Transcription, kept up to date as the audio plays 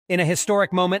In a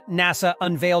historic moment, NASA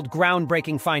unveiled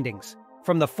groundbreaking findings.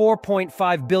 From the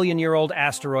 4.5 billion-year-old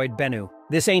asteroid Bennu,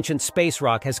 this ancient space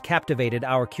rock has captivated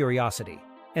our curiosity.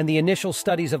 And the initial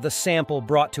studies of the sample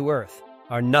brought to Earth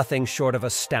are nothing short of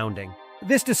astounding.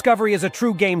 This discovery is a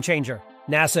true game-changer.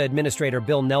 NASA Administrator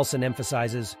Bill Nelson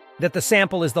emphasizes that the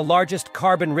sample is the largest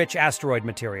carbon-rich asteroid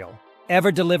material ever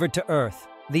delivered to Earth.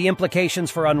 The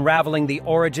implications for unraveling the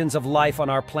origins of life on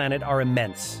our planet are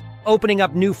immense, opening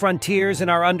up new frontiers in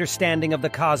our understanding of the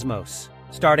cosmos.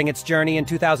 Starting its journey in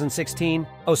 2016,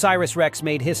 OSIRIS-REx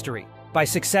made history by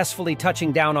successfully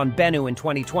touching down on Bennu in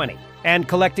 2020 and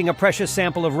collecting a precious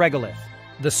sample of regolith,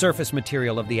 the surface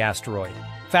material of the asteroid.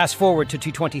 Fast forward to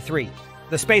 2023.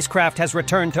 The spacecraft has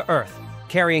returned to Earth,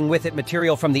 carrying with it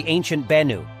material from the ancient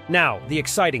Bennu. Now, the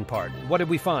exciting part. What did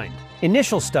we find?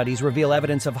 Initial studies reveal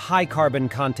evidence of high carbon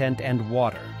content and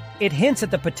water. It hints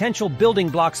at the potential building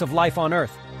blocks of life on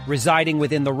Earth, residing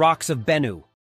within the rocks of Bennu.